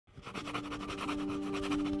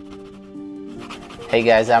Hey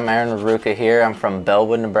guys, I'm Rerucha here. I'm from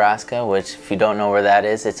Bellwood, Nebraska, which if you don't know where that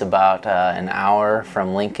is, it's about an hour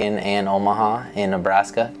from Lincoln and Omaha in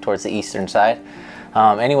Nebraska, towards the eastern side.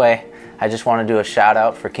 Anyway, I just want to do a shout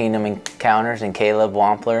out for Kingdom Encounters and Caleb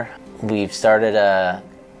Wampler. We've started a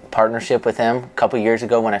partnership with him a couple years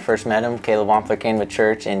ago. When I first met him, Caleb Wampler came to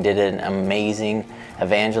church and did an amazing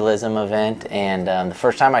evangelism event, and the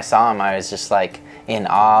first time I saw him, I was just like in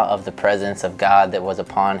awe of the presence of God that was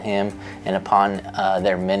upon him and upon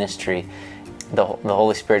their ministry. The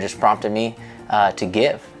Holy Spirit just prompted me to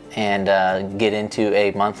give and get into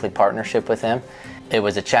a monthly partnership with him. It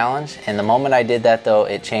was a challenge, and the moment I did that though,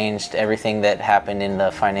 it changed everything that happened in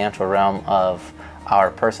the financial realm of our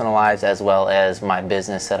personal lives as well as my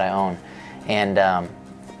business that I own. And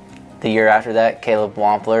the year after that, Caleb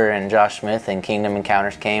Wampler and Josh Smith and Kingdom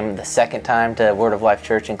Encounters came the second time to Word of Life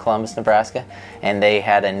Church in Columbus, Nebraska, and they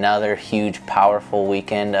had another huge, powerful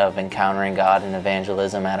weekend of encountering God and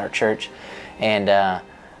evangelism at our church. And I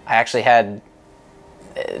actually had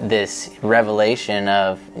this revelation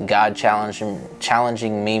of God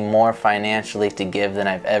challenging me more financially to give than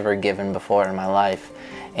I've ever given before in my life.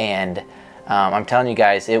 And I'm telling you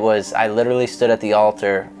guys, I literally stood at the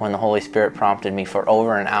altar when the Holy Spirit prompted me for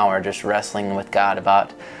over an hour just wrestling with God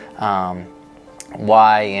about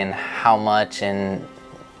why and how much and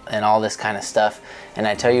all this kind of stuff. And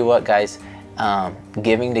I tell you what guys,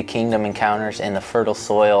 giving to Kingdom Encounters and the fertile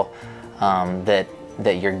soil that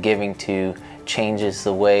you're giving to changes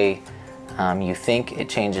the way you think. It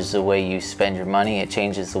changes the way you spend your money. It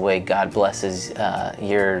changes the way God blesses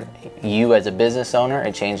you as a business owner.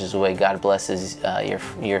 It changes the way God blesses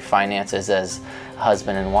your finances as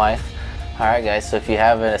husband and wife. All right, guys, so if you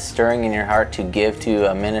have a stirring in your heart to give to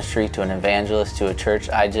a ministry, to an evangelist, to a church,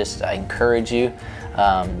 I encourage you.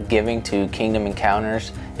 Giving to Kingdom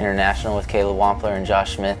Encounters International with Caleb Wampler and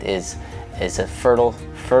Josh Smith is a fertile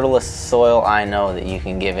soil I know that you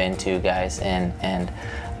can give into, guys, and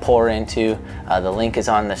pour into. The link is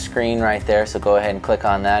on the screen right there, so go ahead and click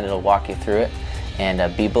on that. It'll walk you through it,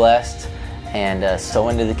 and be blessed and sow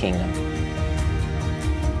into the kingdom.